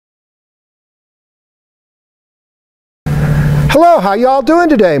Hello, how y'all doing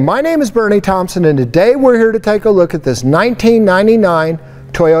today? My name is Bernie Thompson, and today we're here to take a look at this 1999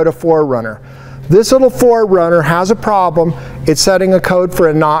 Toyota 4Runner. This little 4Runner has a problem. It's setting a code for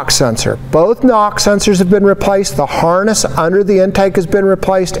a knock sensor. Both knock sensors have been replaced, the harness under the intake has been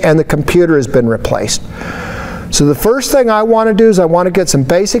replaced, and the computer has been replaced. So the first thing I want to do is I want to get some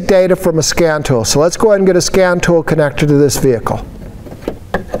basic data from a scan tool. So let's go ahead and get a scan tool connected to this vehicle.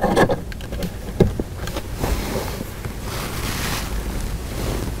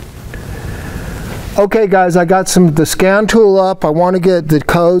 Okay guys, I got the scan tool up. I want to get the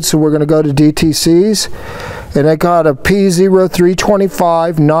code, so we're going to go to DTCs. And I got a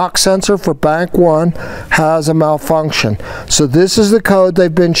P0325 knock sensor for bank 1 has a malfunction. So this is the code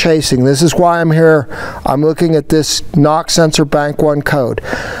they've been chasing. This is why I'm here. I'm looking at this knock sensor bank 1 code.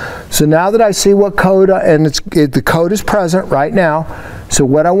 So now that I see what code, and the code is present right now, so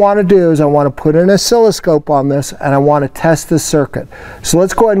what I want to do is I want to put an oscilloscope on this, and I want to test this circuit. So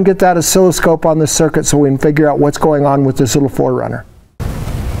let's go ahead and get that oscilloscope on this circuit so we can figure out what's going on with this little 4Runner.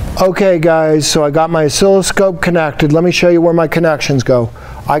 Okay guys, so I got my oscilloscope connected. Let me show you where my connections go.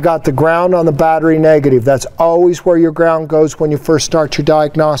 I got the ground on the battery negative. That's always where your ground goes when you first start your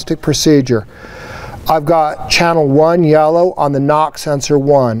diagnostic procedure. I've got channel 1 yellow on the knock sensor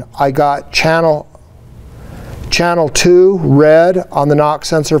 1. I got channel 2 red on the knock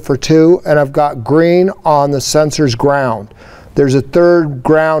sensor for 2, and I've got green on the sensor's ground. There's a third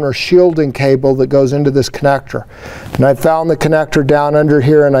ground or shielding cable that goes into this connector. And I found the connector down under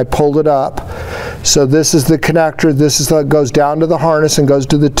here and I pulled it up. So this is the connector. This is what goes down to the harness and goes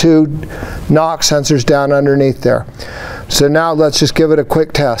to the 2 knock sensors down underneath there. So now let's just give it a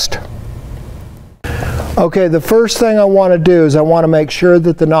quick test. Okay, the first thing I want to do is I want to make sure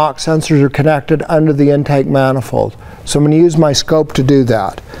that the knock sensors are connected under the intake manifold. So I'm going to use my scope to do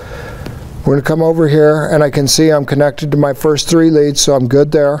that. We're going to come over here, and I can see I'm connected to my first 3 leads, so I'm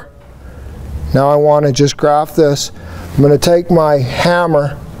good there. Now I want to just graph this. I'm going to take my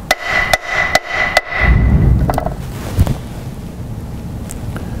hammer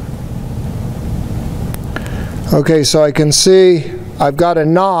okay, so I can see I've got a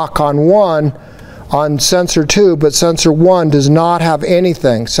knock on 1 on sensor 2, but sensor 1 does not have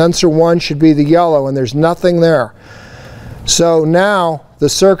anything. Sensor 1 should be the yellow, and there's nothing there. So now the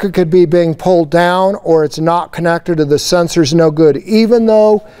circuit could be being pulled down, or it's not connected to the sensors, no good. Even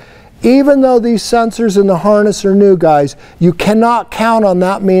though these sensors in the harness are new, guys, you cannot count on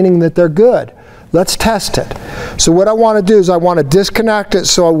that meaning that they're good. Let's test it. So what I want to do is I want to disconnect it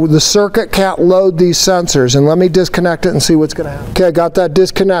so the circuit can't load these sensors. And let me disconnect it and see what's going to happen. Okay, I got that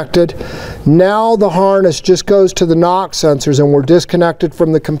disconnected. Now the harness just goes to the knock sensors, and we're disconnected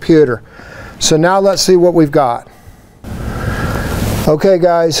from the computer. So now let's see what we've got. Okay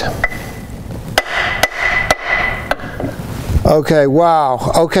guys. Okay,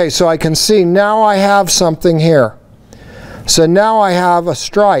 wow. Okay, so I can see now I have something here. So now I have a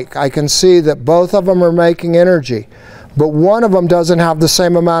strike. I can see that both of them are making energy, but one of them doesn't have the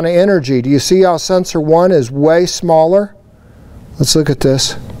same amount of energy. Do you see how sensor 1 is way smaller? Let's look at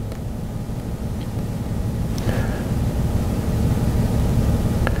this.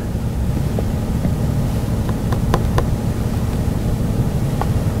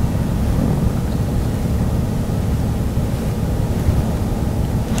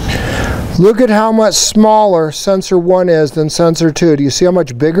 Look at how much smaller sensor 1 is than sensor 2. Do you see how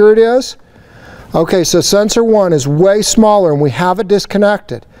much bigger it is? Okay, so sensor 1 is way smaller, and we have it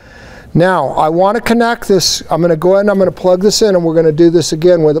disconnected. Now, I want to connect this. I'm going to go ahead and I'm going to plug this in, and we're going to do this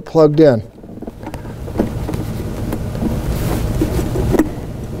again with it plugged in.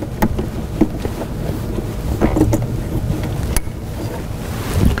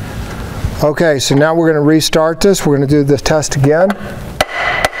 Okay, so now we're going to restart this. We're going to do the test again.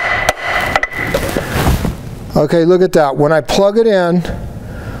 Okay, look at that. When I plug it in,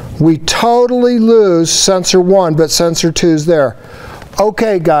 we totally lose sensor 1, but sensor 2 is there.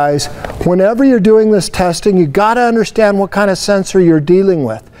 Okay guys, whenever you're doing this testing, you got to understand what kind of sensor you're dealing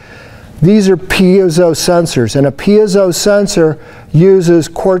with. These are piezo sensors, and a piezo sensor uses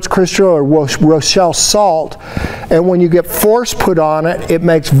quartz crystal or Rochelle salt, and when you get force put on it, it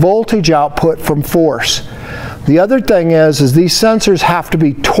makes voltage output from force. The other thing is these sensors have to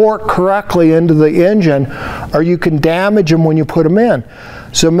be torqued correctly into the engine, or you can damage them when you put them in.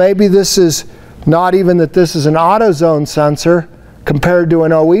 So maybe this is not even that this is an AutoZone sensor compared to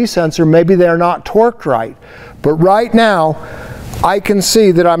an OE sensor. Maybe they're not torqued right. But right now, I can see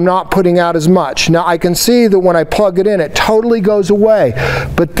that I'm not putting out as much. Now I can see that when I plug it in, it totally goes away.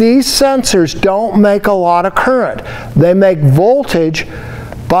 But these sensors don't make a lot of current. They make voltage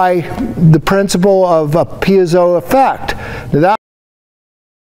by the principle of a piezo effect.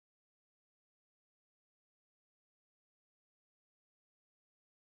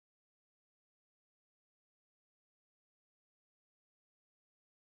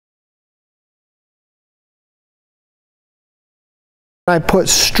 Now I put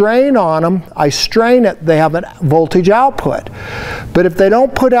strain on them, I strain it, they have a voltage output. But if they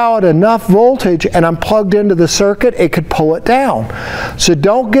don't put out enough voltage and I'm plugged into the circuit, it could pull it down. So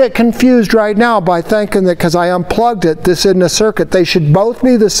don't get confused right now by thinking that because I unplugged it, this isn't a circuit. They should both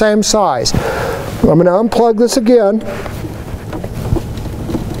be the same size. I'm going to unplug this again.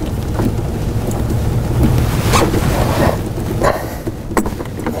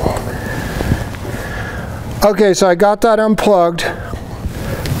 Okay, so I got that unplugged.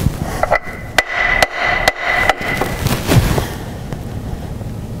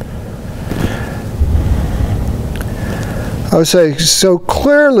 So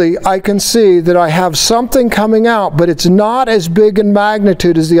clearly I can see that I have something coming out, but it's not as big in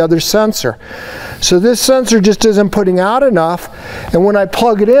magnitude as the other sensor. So this sensor just isn't putting out enough, and when I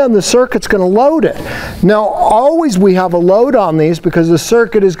plug it in, the circuit's going to load it. Now always we have a load on these because the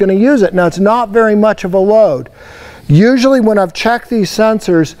circuit is going to use it. Now it's not very much of a load. Usually when I've checked these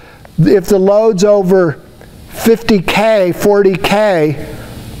sensors, if the load's over 50K, 40K,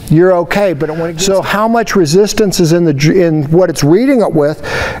 you're okay. But so how much resistance is in what it's reading it with,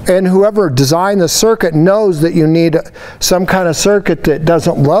 and whoever designed the circuit knows that you need some kind of circuit that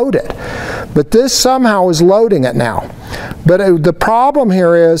doesn't load it. But this somehow is loading it now. But the problem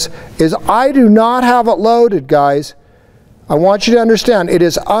here is I do not have it loaded, guys. I want you to understand, it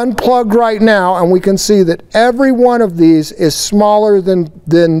is unplugged right now, and we can see that every one of these is smaller than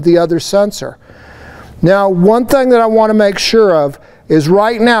the other sensor. Now, one thing that I want to make sure of is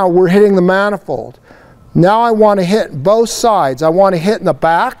right now we're hitting the manifold. Now I want to hit both sides. I want to hit in the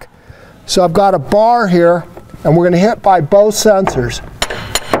back. So I've got a bar here, and we're going to hit by both sensors.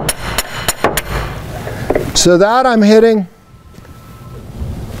 So that I'm hitting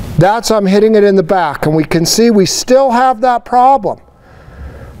it in the back, and we can see we still have that problem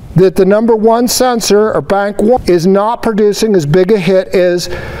that the number one sensor, or bank one, is not producing as big a hit as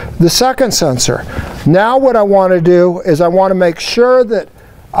the second sensor. Now what I want to do is I want to make sure that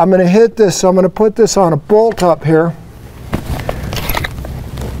I'm going to hit this, so I'm going to put this on a bolt up here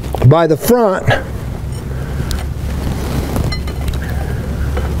by the front.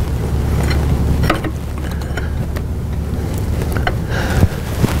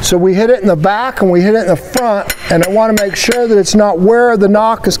 So we hit it in the back and we hit it in the front, and I want to make sure that it's not where the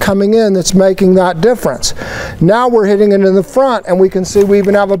knock is coming in that's making that difference. Now we're hitting it in the front, and we can see we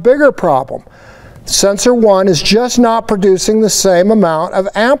even have a bigger problem. Sensor 1 is just not producing the same amount of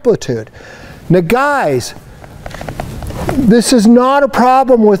amplitude. Now guys, this is not a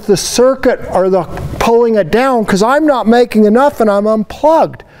problem with the circuit or the pulling it down, because I'm not making enough and I'm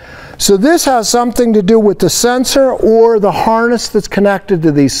unplugged. So this has something to do with the sensor or the harness that's connected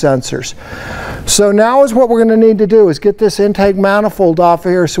to these sensors. So now is what we're going to need to do is get this intake manifold off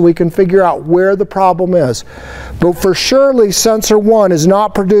of here so we can figure out where the problem is. But for surely sensor 1 is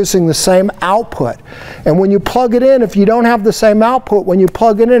not producing the same output. And when you plug it in, if you don't have the same output, when you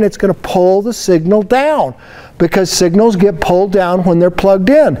plug it in, it's going to pull the signal down, because signals get pulled down when they're plugged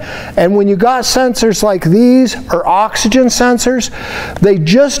in. And when you got sensors like these, or oxygen sensors, they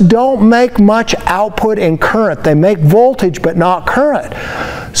just don't make much output in current. They make voltage but not current.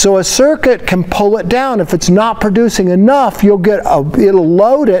 So a circuit can pull it down. If it's not producing enough, it'll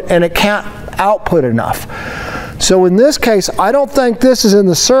load it and it can't output enough. So in this case, I don't think this is in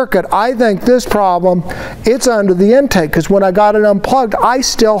the circuit. I think this problem, it's under the intake, because when I got it unplugged, I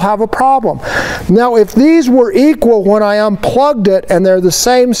still have a problem. Now if these were equal when I unplugged it and they're the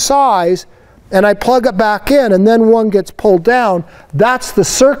same size, and I plug it back in and then one gets pulled down, that's the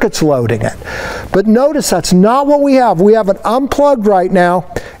circuit's loading it. But notice that's not what we have. We have it unplugged right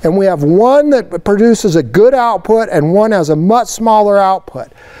now, and we have one that produces a good output and one has a much smaller output.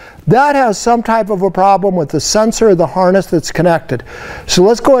 That has some type of a problem with the sensor or the harness that's connected. So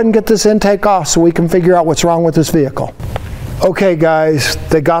let's go ahead and get this intake off so we can figure out what's wrong with this vehicle. Okay guys,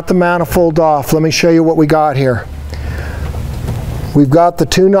 they got the manifold off. Let me show you what we got here. We've got the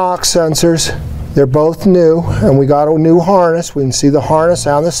two NOx sensors. They're both new, and we got a new harness. We can see the harness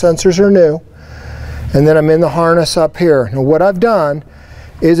and the sensors are new. And then I'm in the harness up here. Now what I've done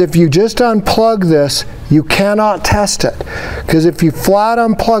is, if you just unplug this, you cannot test it. Because if you flat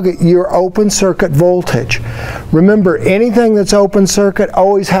unplug it, you're open circuit voltage. Remember, anything that's open circuit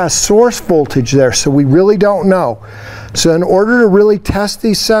always has source voltage there, so we really don't know. So in order to really test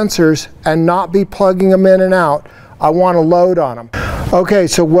these sensors and not be plugging them in and out, I want to load on them. Okay,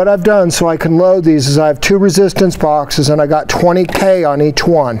 so what I've done so I can load these is I have 2 resistance boxes and I got 20K on each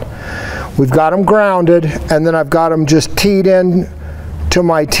one. We've got them grounded, and then I've got them just teed in to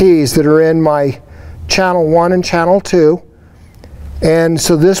my T's that are in my channel 1 and channel 2. And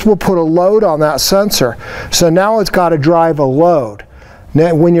so this will put a load on that sensor. So now it's got to drive a load.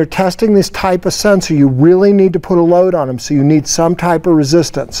 Now, when you're testing this type of sensor, you really need to put a load on them, so you need some type of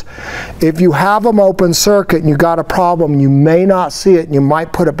resistance. If you have them open circuit and you got a problem, you may not see it and you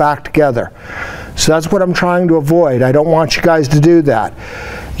might put it back together. So that's what I'm trying to avoid. I don't want you guys to do that.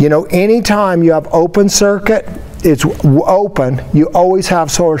 You know, anytime you have open circuit, it's open, you always have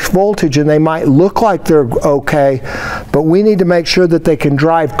source voltage, and they might look like they're okay, but we need to make sure that they can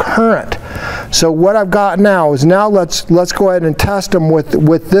drive current. So what I've got now is, now let's go ahead and test them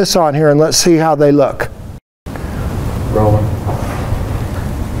with this on here, and let's see how they look. Rolling.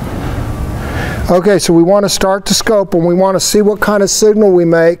 Okay, so we want to start the scope and we want to see what kind of signal we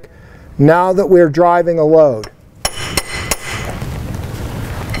make now that we're driving a load.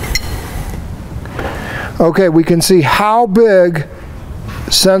 Okay, we can see how big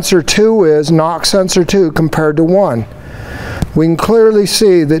sensor 2 is, knock sensor 2, compared to 1. We can clearly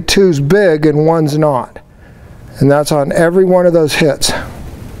see that 2's big and 1's not. And that's on every one of those hits.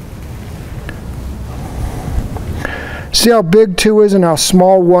 See how big 2 is and how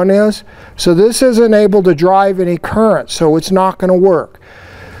small 1 is? So this isn't able to drive any current, so it's not going to work.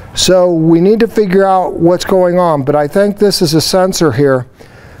 So we need to figure out what's going on, but I think this is a sensor here.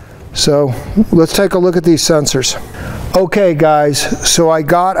 So let's take a look at these sensors. Okay guys, so I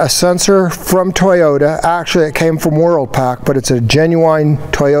got a sensor from Toyota. Actually it came from WorldPack, but it's a genuine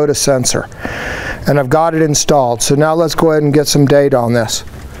Toyota sensor. And I've got it installed. So now let's go ahead and get some data on this.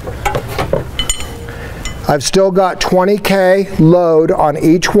 I've still got 20K load on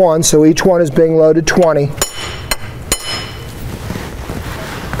each one, so each one is being loaded 20.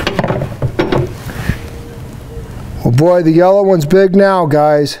 Well boy, the yellow one's big now,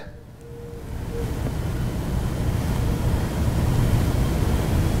 guys.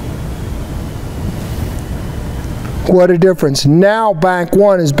 What a difference. Now bank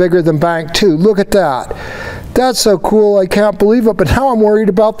 1 is bigger than bank 2. Look at that. That's so cool, I can't believe it. But now I'm worried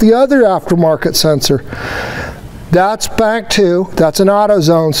about the other aftermarket sensor. That's bank 2. That's an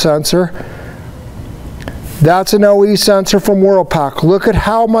AutoZone sensor. That's an OE sensor from WorldPack. Look at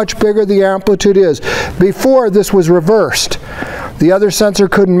how much bigger the amplitude is. Before, this was reversed. The other sensor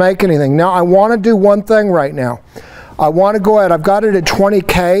couldn't make anything. Now I want to do one thing right now. I want to go ahead, I've got it at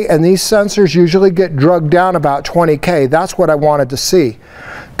 20K, and these sensors usually get drugged down about 20K. That's what I wanted to see.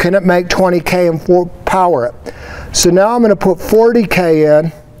 Can it make 20K and power it? So now I'm going to put 40K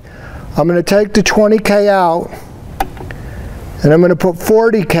in. I'm going to take the 20K out, and I'm going to put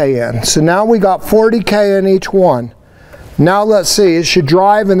 40K in. So now we got 40K in each one. Now let's see, it should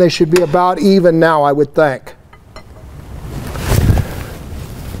drive and they should be about even now, I would think.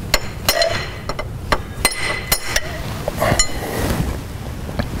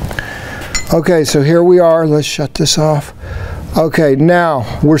 Okay, so here we are. Let's shut this off. Okay,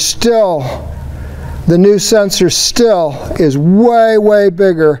 now we're still, the new sensor still is way, way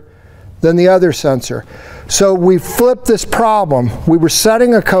bigger than the other sensor. So we flipped this problem. We were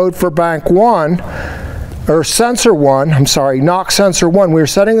setting a code for bank 1, or sensor 1, I'm sorry, knock sensor 1. We were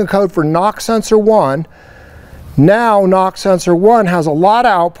setting a code for knock sensor 1. Now knock sensor 1 has a lot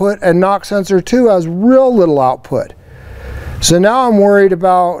of output and knock sensor 2 has real little output. So now I'm worried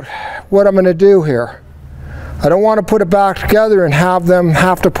about what I'm going to do here. I don't want to put it back together and have them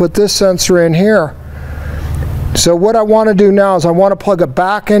have to put this sensor in here. So what I want to do now is I want to plug it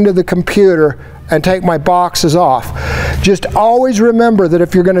back into the computer and take my boxes off. Just always remember that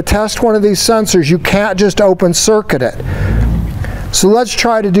if you're going to test one of these sensors, you can't just open circuit it. So let's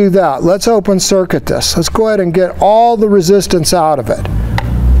try to do that. Let's open circuit this. Let's go ahead and get all the resistance out of it.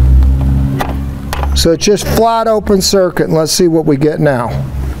 So it's just flat open circuit, and let's see what we get now.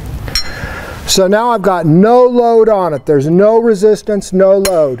 So now I've got no load on it. There's no resistance, no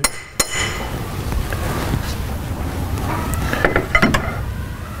load.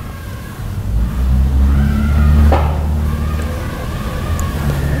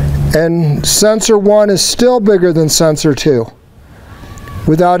 And sensor 1 is still bigger than sensor 2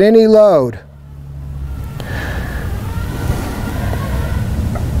 without any load.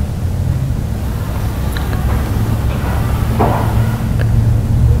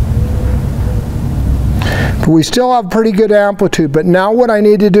 We still have pretty good amplitude, but now what I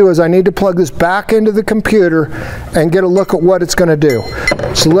need to do is I need to plug this back into the computer and get a look at what it's going to do.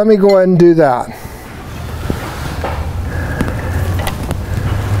 So let me go ahead and do that.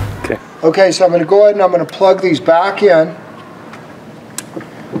 Okay, so I'm going to go ahead and I'm going to plug these back in.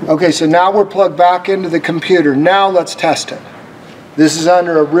 Okay, so now we're plugged back into the computer. Now let's test it. This is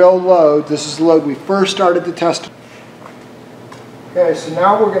under a real load. This is the load we first started the test. Okay, so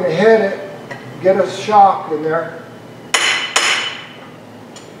now we're going to hit it, get a shock in there.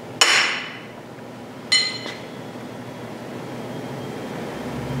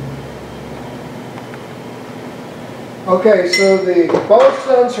 Okay, so both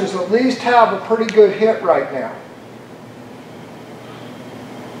sensors at least have a pretty good hit right now.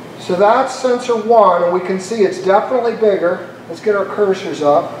 So that's sensor 1, and we can see it's definitely bigger. Let's get our cursors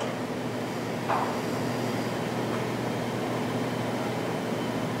up.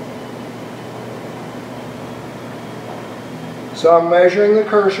 So I'm measuring the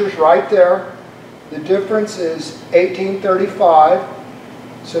cursors right there. The difference is 1835.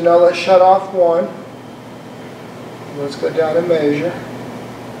 So now let's shut off one. Let's go down and measure.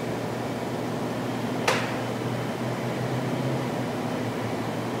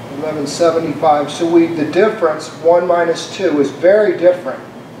 $11.75. So the difference, 1 minus 2, is very different.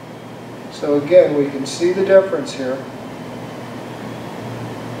 So again, we can see the difference here.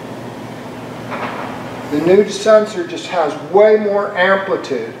 The new sensor just has way more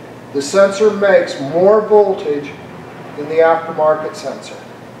amplitude. The sensor makes more voltage than the aftermarket sensor.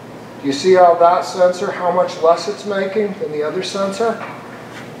 Do you see how that sensor, how much less it's making than the other sensor?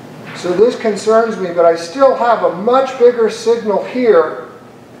 So this concerns me, but I still have a much bigger signal here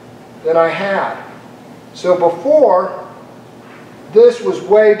than I had. So before, this was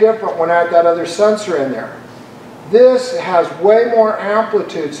way different when I had that other sensor in there. This has way more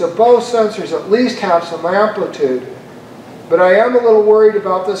amplitude, so both sensors at least have some amplitude. But I am a little worried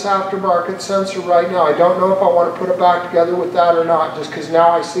about this aftermarket sensor right now. I don't know if I want to put it back together with that or not, just because now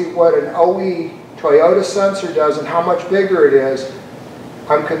I see what an OE Toyota sensor does and how much bigger it is.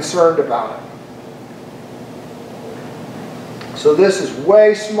 I'm concerned about it. So this is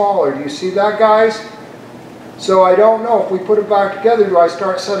way smaller. Do you see that, guys? So I don't know. If we put it back together, do I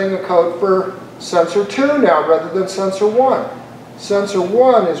start setting a code for sensor 2 now rather than sensor 1? Sensor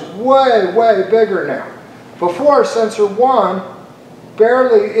 1 is way, way bigger now. Before, sensor 1,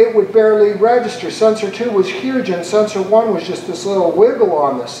 it would barely register. Sensor 2 was huge, and sensor 1 was just this little wiggle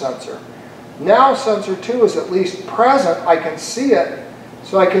on this sensor. Now sensor 2 is at least present. I can see it.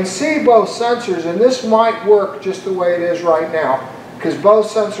 So I can see both sensors, and this might work just the way it is right now, because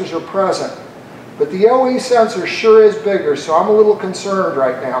both sensors are present. But the OE sensor sure is bigger, so I'm a little concerned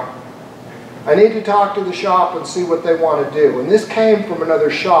right now. I need to talk to the shop and see what they want to do. And this came from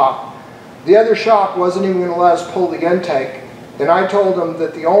another shop. The other shop wasn't even going to let us pull the intake. And I told them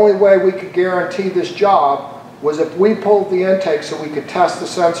that the only way we could guarantee this job was if we pulled the intake so we could test the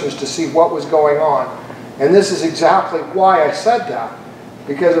sensors to see what was going on. And this is exactly why I said that.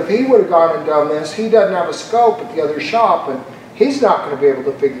 Because if he would have gone and done this, he doesn't have a scope at the other shop, and he's not going to be able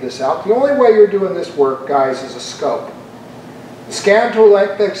to figure this out. The only way you're doing this work, guys, is a scope. The scan tool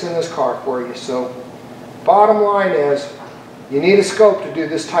ain't fixing this car for you. So bottom line is, you need a scope to do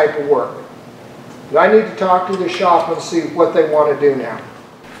this type of work. But I need to talk to the shop and see what they want to do now.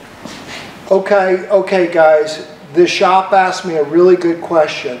 Okay guys, the shop asked me a really good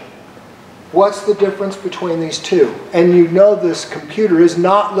question. What's the difference between these two? And you know this computer is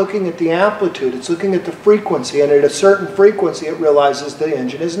not looking at the amplitude, it's looking at the frequency, and at a certain frequency it realizes the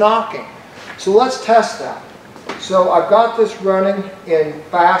engine is knocking. So let's test that. So I've got this running in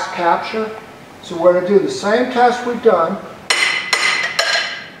fast capture. So we're going to do the same test we've done.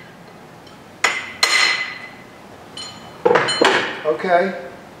 Okay.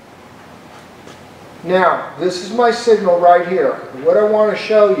 Now, this is my signal right here. What I want to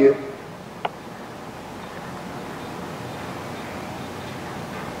show you,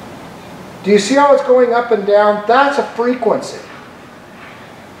 do you see how it's going up and down? That's a frequency.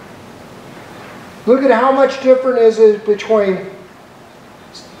 Look at how much different is it between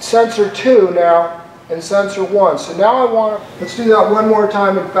sensor 2 now and sensor 1. So now I want to, let's do that one more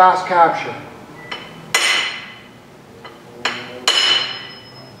time in fast capture.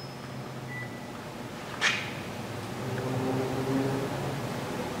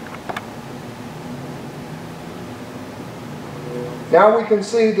 Now we can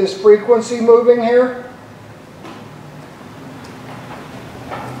see this frequency moving here.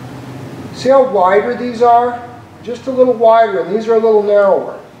 See how wider these are? Just a little wider, and these are a little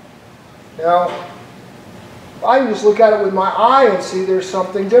narrower. Now, I can just look at it with my eye and see there's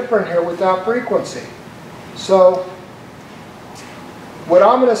something different here with that frequency. So, what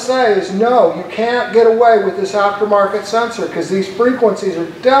I'm going to say is no, you can't get away with this aftermarket sensor because these frequencies are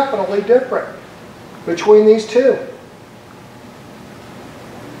definitely different between these two.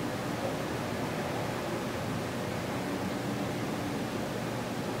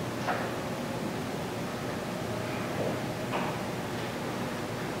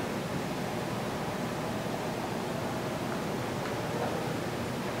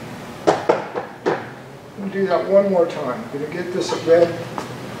 Do that one more time. I'm going to get this again.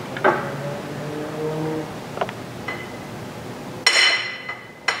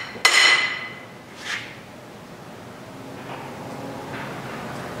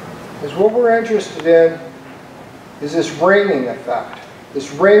 Because what we're interested in is this ringing effect.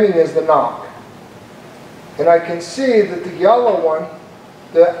 This ringing is the knock. And I can see that the yellow one,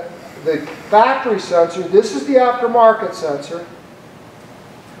 the factory sensor, this is the aftermarket sensor.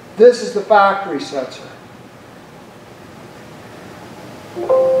 This is the factory sensor.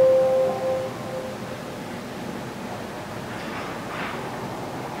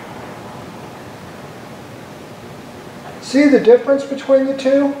 See the difference between the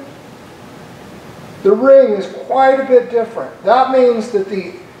two? The ring is quite a bit different. That means that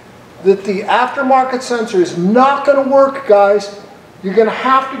the aftermarket sensor is not going to work, guys. You're going to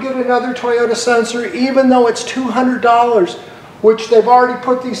have to get another Toyota sensor, even though it's $200, which they've already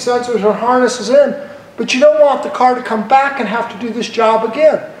put these sensors or harnesses in. But you don't want the car to come back and have to do this job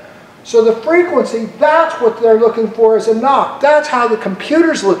again. So the frequency, that's what they're looking for as a knock. That's how the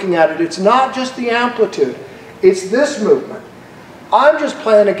computer's looking at it. It's not just the amplitude. It's this movement. I'm just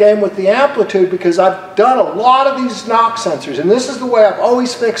playing a game with the amplitude because I've done a lot of these knock sensors, and this is the way I've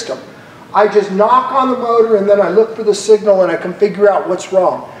always fixed them. I just knock on the motor and then I look for the signal and I can figure out what's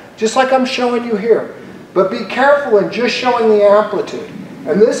wrong. Just like I'm showing you here. But be careful in just showing the amplitude.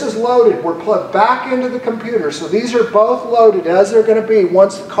 And this is loaded. We're plugged back into the computer. So these are both loaded as they're going to be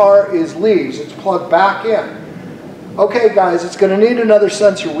once the car leaves. It's plugged back in. Okay guys, it's going to need another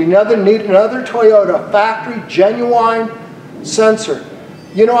sensor. We need another Toyota factory genuine sensor.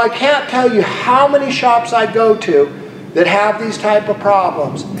 You know, I can't tell you how many shops I go to that have these type of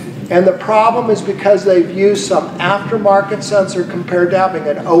problems. And the problem is because they've used some aftermarket sensor compared to having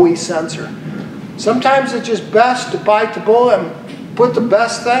an OE sensor. Sometimes it's just best to bite the bullet and put the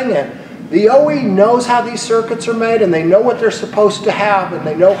best thing in. The OE knows how these circuits are made and they know what they're supposed to have and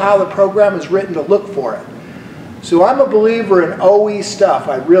they know how the program is written to look for it. So I'm a believer in OE stuff,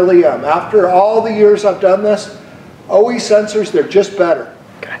 I really am. After all the years I've done this, OE sensors, they're just better.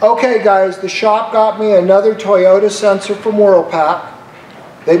 Okay guys, the shop got me another Toyota sensor from Whirlpack.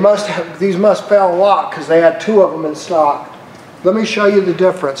 These must fail a lot because they had two of them in stock. Let me show you the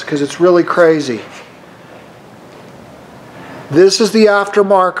difference because it's really crazy. This is the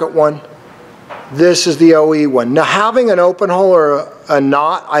aftermarket one. This is the OE one. Now having an open hole or a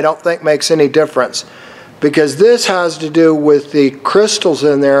knot I don't think makes any difference because this has to do with the crystals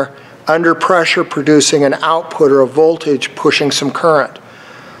in there under pressure producing an output or a voltage pushing some current.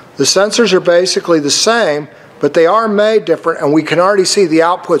 The sensors are basically the same, but they are made different and we can already see the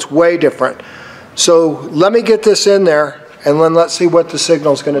output's way different. So let me get this in there and then let's see what the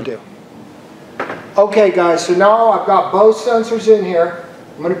signal is going to do. Okay guys, so now I've got both sensors in here.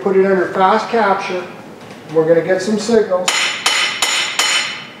 I'm going to put it under fast capture and we're going to get some signals.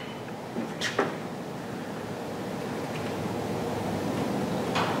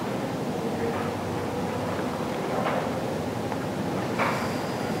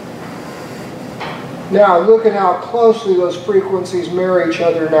 Now look at how closely those frequencies mirror each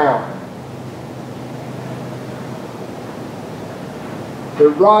other now. They're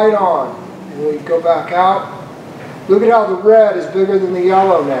right on. And we go back out. Look at how the red is bigger than the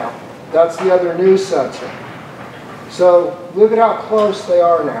yellow now. That's the other new sensor. So look at how close they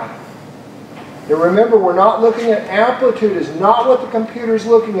are now. Now remember, we're not looking at amplitude, is not what the computer's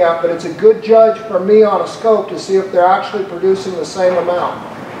looking at, but it's a good judge for me on a scope to see if they're actually producing the same amount.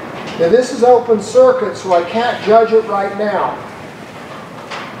 Now this is open circuit, so I can't judge it right now.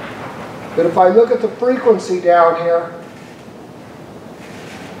 But if I look at the frequency down here,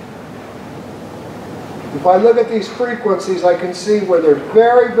 if I look at these frequencies, I can see where they're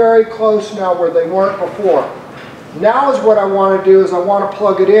very, very close now where they weren't before. Now is what I want to do is I want to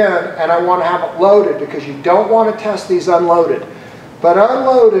plug it in and I want to have it loaded because you don't want to test these unloaded. But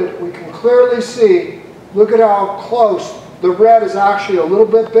unloaded, we can clearly see, look at how close. The red is actually a little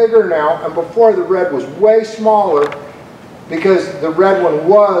bit bigger now, and before the red was way smaller because the red one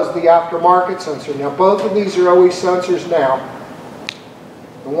was the aftermarket sensor. Now both of these are OE sensors now.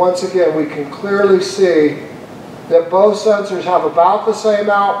 And once again, we can clearly see that both sensors have about the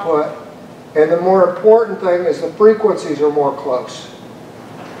same output, and the more important thing is the frequencies are more close.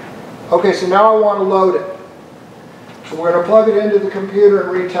 Okay, so now I want to load it. So we're going to plug it into the computer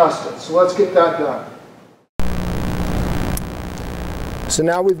and retest it. So let's get that done. So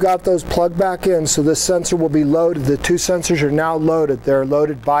now we've got those plugged back in, so this sensor will be loaded. The two sensors are now loaded. They're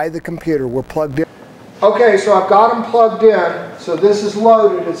loaded by the computer. We're plugged in. Okay, so I've got them plugged in. So this is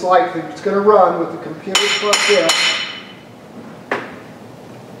loaded. It's like it's going to run with the computer plugged in.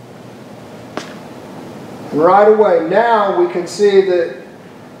 And right away, now we can see that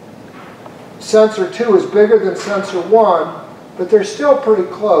sensor 2 is bigger than sensor 1, but they're still pretty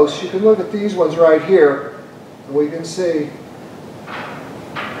close. You can look at these ones right here, and we can see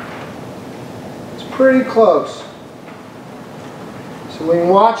it's pretty close. So we can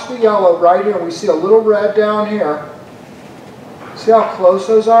watch the yellow right here. We see a little red down here. See how close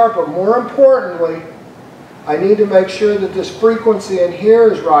those are? But more importantly, I need to make sure that this frequency in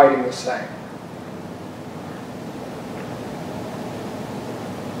here is riding the same.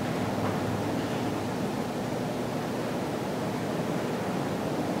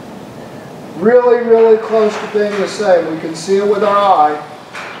 Really, really close to being the same. We can see it with our eye.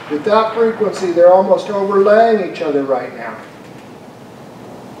 With that frequency, they're almost overlaying each other right now.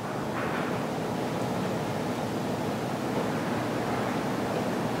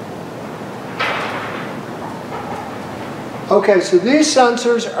 Okay, so these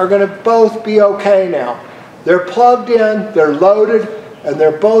sensors are going to both be okay now. They're plugged in, they're loaded, and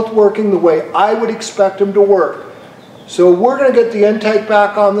they're both working the way I would expect them to work. So we're going to get the intake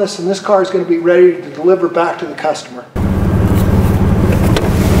back on this, and this car is going to be ready to deliver back to the customer.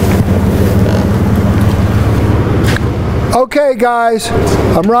 Okay guys,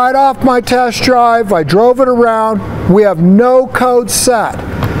 I'm right off my test drive. I drove it around. We have no code set.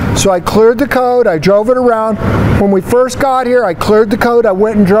 So I cleared the code, I drove it around. When we first got here, I cleared the code, I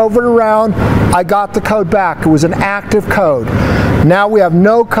went and drove it around. I got the code back. It was an active code. Now we have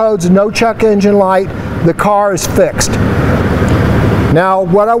no codes, no check engine light. The car is fixed. Now,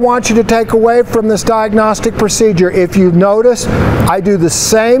 what I want you to take away from this diagnostic procedure, if you notice, I do the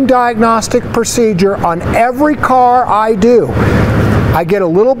same diagnostic procedure on every car I do. I get a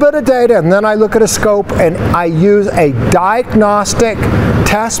little bit of data and then I look at a scope and I use a diagnostic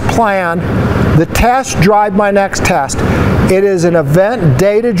test plan. The tests drive my next test. It is an event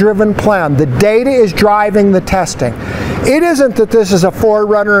data-driven plan. The data is driving the testing. It isn't that this is a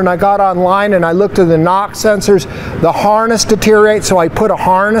 4Runner and I got online and I looked at the knock sensors, the harness deteriorates, so I put a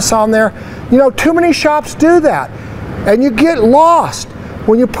harness on there. You know, too many shops do that and you get lost.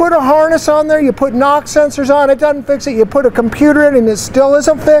 When you put a harness on there, you put knock sensors on, it doesn't fix it. You put a computer in and it still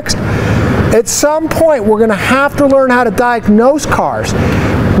isn't fixed. At some point, we're going to have to learn how to diagnose cars.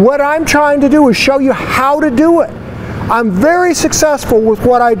 What I'm trying to do is show you how to do it. I'm very successful with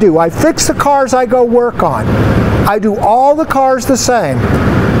what I do. I fix the cars I go work on. I do all the cars the same.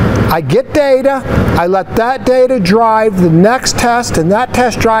 I get data, I let that data drive the next test, and that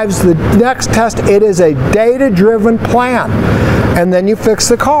test drives the next test. It is a data-driven plan. And then you fix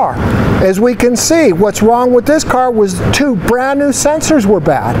the car. As we can see, what's wrong with this car was 2 brand new sensors were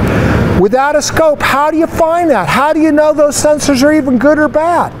bad. Without a scope, how do you find that? How do you know those sensors are even good or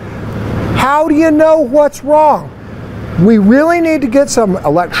bad? How do you know what's wrong? We really need to get some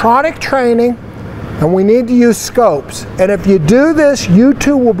electronic training, and we need to use scopes. And if you do this, you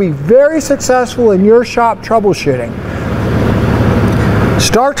too will be very successful in your shop troubleshooting.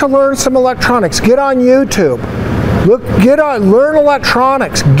 Start to learn some electronics. Get on YouTube. Learn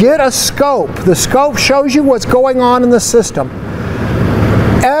electronics. Get a scope. The scope shows you what's going on in the system.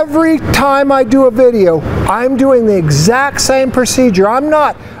 Every time I do a video, I'm doing the exact same procedure.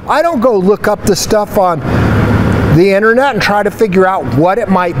 I don't go look up the stuff on the internet and try to figure out what it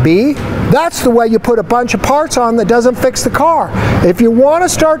might be. That's the way you put a bunch of parts on that doesn't fix the car. If you want to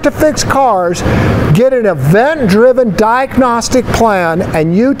start to fix cars, get an event-driven diagnostic plan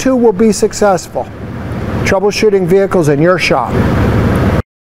and you too will be successful troubleshooting vehicles in your shop.